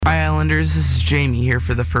Skylanders, this is Jamie here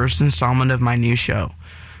for the first installment of my new show,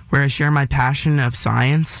 where I share my passion of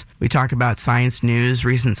science. We talk about science news,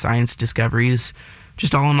 recent science discoveries,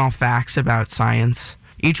 just all in all facts about science.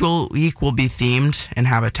 Each week will be themed and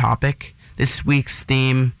have a topic. This week's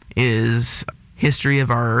theme is history of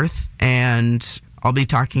our Earth, and I'll be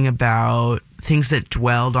talking about things that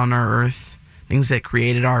dwelled on our Earth, things that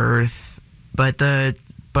created our Earth. But the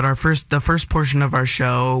first portion of our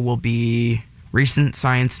show will be recent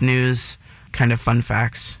science news, kind of fun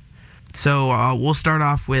facts. So we'll start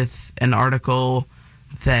off with an article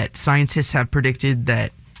that scientists have predicted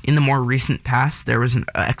that in the more recent past there was an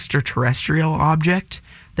extraterrestrial object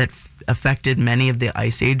that affected many of the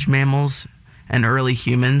Ice Age mammals and early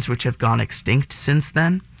humans, which have gone extinct since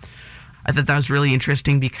then. I thought that was really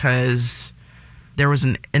interesting because there was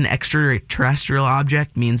an extraterrestrial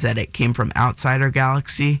object means that it came from outside our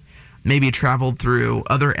galaxy, maybe traveled through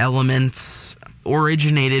other elements,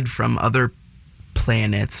 originated from other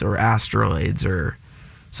planets or asteroids or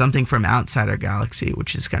something from outside our galaxy,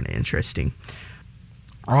 which is kind of interesting.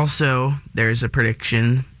 Also, there's a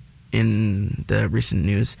prediction in the recent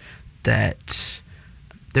news that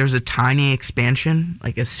there's a tiny expansion,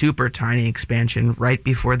 like a super tiny expansion right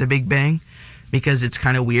before the Big Bang, because it's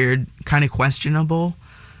kind of weird, kind of questionable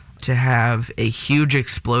to have a huge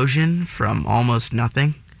explosion from almost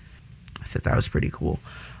nothing. I thought that was pretty cool.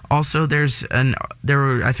 Also,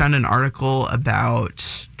 I found an article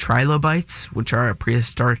about trilobites, which are a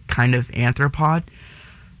prehistoric kind of arthropod.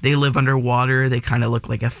 They live underwater. They kind of look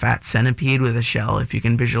like a fat centipede with a shell, if you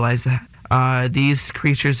can visualize that. These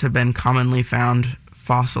creatures have been commonly found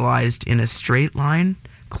fossilized in a straight line,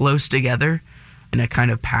 close together, in a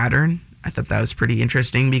kind of pattern. I thought that was pretty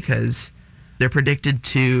interesting because they're predicted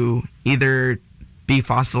to either be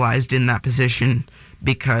fossilized in that position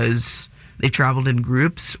because they traveled in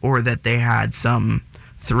groups, or that they had some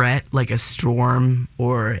threat like a storm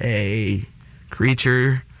or a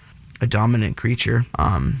creature, a dominant creature.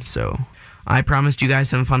 So I promised you guys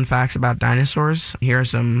some fun facts about dinosaurs. Here are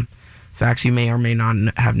some facts you may or may not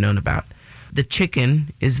have known about. The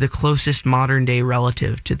chicken is the closest modern day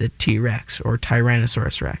relative to the T-Rex or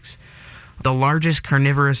Tyrannosaurus Rex. The largest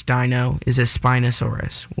carnivorous dino is a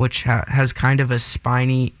Spinosaurus, which has kind of a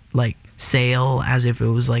spiny like sail, as if it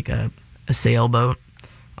was like a sailboat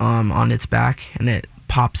on its back, and it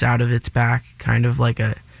pops out of its back, kind of like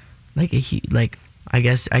I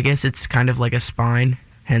guess it's kind of like a spine,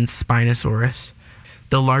 hence Spinosaurus.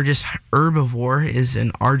 The largest herbivore is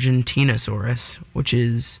an Argentinosaurus, which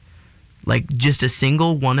is like just a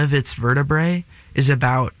single one of its vertebrae is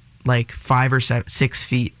about like 5 or 6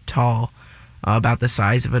 feet tall, about the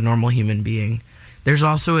size of a normal human being. There's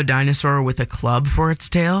also a dinosaur with a club for its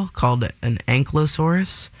tail called an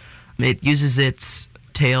Ankylosaurus. It uses its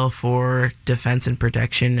tail for defense and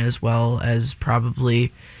protection, as well as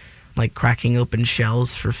probably like cracking open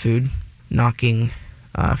shells for food, knocking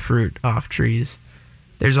fruit off trees.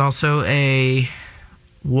 There's also a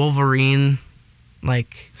Wolverine,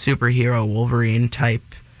 like superhero Wolverine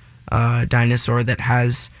type dinosaur that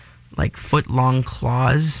has like foot-long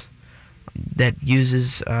claws that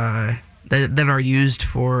uses that are used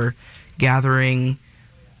for gathering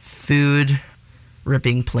food,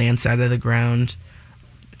 ripping plants out of the ground.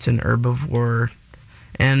 It's an herbivore,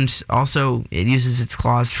 and also it uses its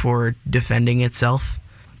claws for defending itself,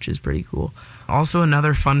 which is pretty cool. Also,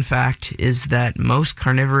 another fun fact is that most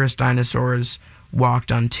carnivorous dinosaurs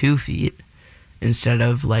walked on 2 feet instead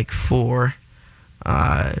of like 4,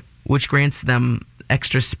 which grants them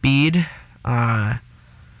extra speed.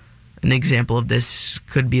 An example of this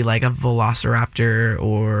could be like a velociraptor,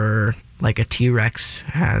 or like a T-Rex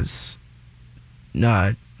has.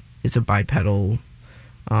 It's a bipedal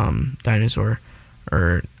dinosaur,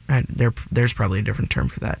 or there's probably a different term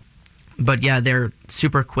for that. But yeah, they're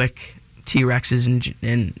super quick T-Rexes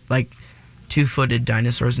and like 2-footed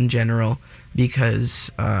dinosaurs in general,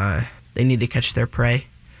 because they need to catch their prey.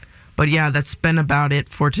 But yeah, that's been about it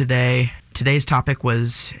for today. Today's topic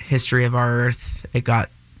was history of our Earth. It got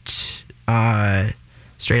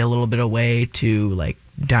strayed a little bit away to like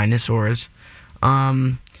dinosaurs.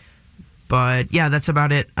 But yeah, that's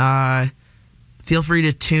about it. Feel free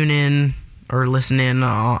to tune in or listen in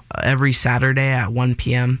every Saturday at 1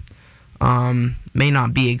 p.m. May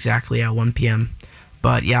not be exactly at 1 p.m.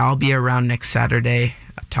 But yeah, I'll be around next Saturday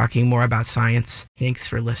talking more about science. Thanks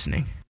for listening.